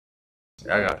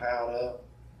I all got piled up.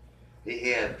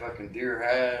 He had fucking deer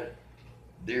hide,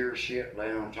 deer shit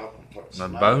laying on top of fucking my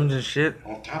snow. bones and shit.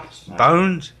 On top of snow.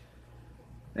 Bones,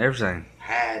 everything.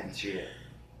 Hide and shit.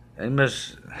 He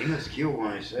must, He must kill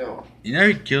one himself. you know,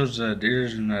 he kills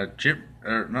deers and chip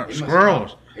or not He must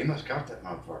squirrels. caught, he must caught that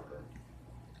motherfucker.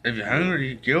 If you're hungry,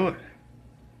 you kill it.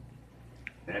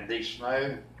 And if they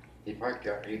snow, he probably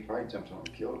jumped on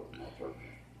and killed the motherfucker.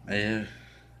 Yeah.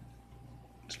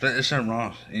 It's something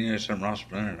wrong. You know, there's something wrong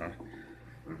splinter.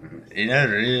 You know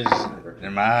there is.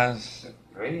 In my eyes.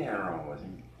 There ain't nothing wrong with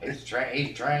him. He's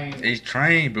trained. He's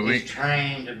trained, but He's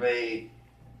trained to be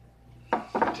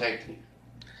protected.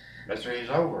 That's what he's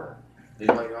over. He's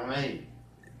like on me.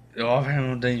 offhand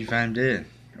one day you find him dead.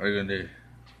 What are you gonna do?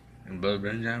 And blood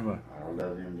brain down? What? I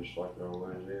love him just like I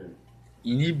always did.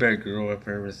 You need better grow up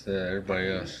here with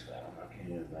everybody else. I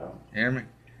can't though. Hear me?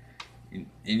 You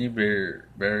need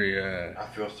better.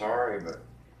 I feel sorry, but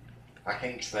I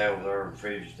can't stay over there and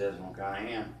Freeze doesn't want kind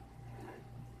of him.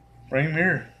 Bring him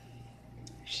here.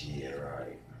 Shit,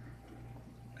 right.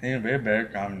 He'll be better.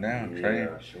 Calm him down.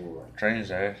 Yeah, sure. Train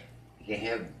his ass. You can't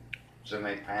have so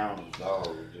many pounds of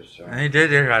dog. Just He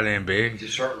did that goddamn big.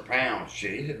 just certain pounds.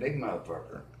 Shit, he's a big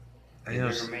motherfucker. He's He bigger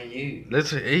was, than you.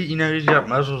 listen, you know he's got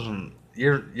muscles and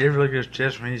you ever look at his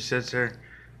chest when he sits there?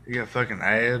 He got fucking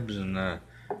abs and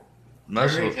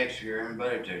muscles. Everybody takes care of him,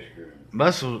 buddy takes care of him.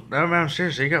 Muscles. No, man, I'm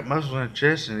serious. He got muscles in his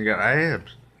chest and he got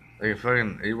abs. Like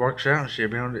he works out and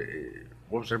shit.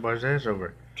 Whoops everybody's ass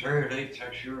over. Terry Lee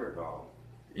takes your dog.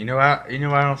 You know I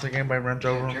don't think anybody runs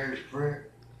over him. Terry's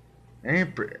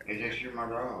prick. He just you're my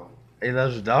dog. He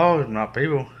loves the dogs, not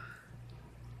people.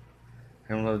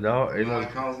 He don't love the dog. He You know what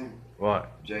loves I call him?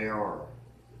 what? JR.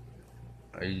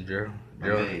 Are you Joe?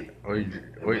 Of me. Are you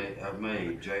Of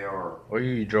me, JR. Are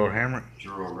you Joe Hammer?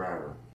 Gerald Ryder.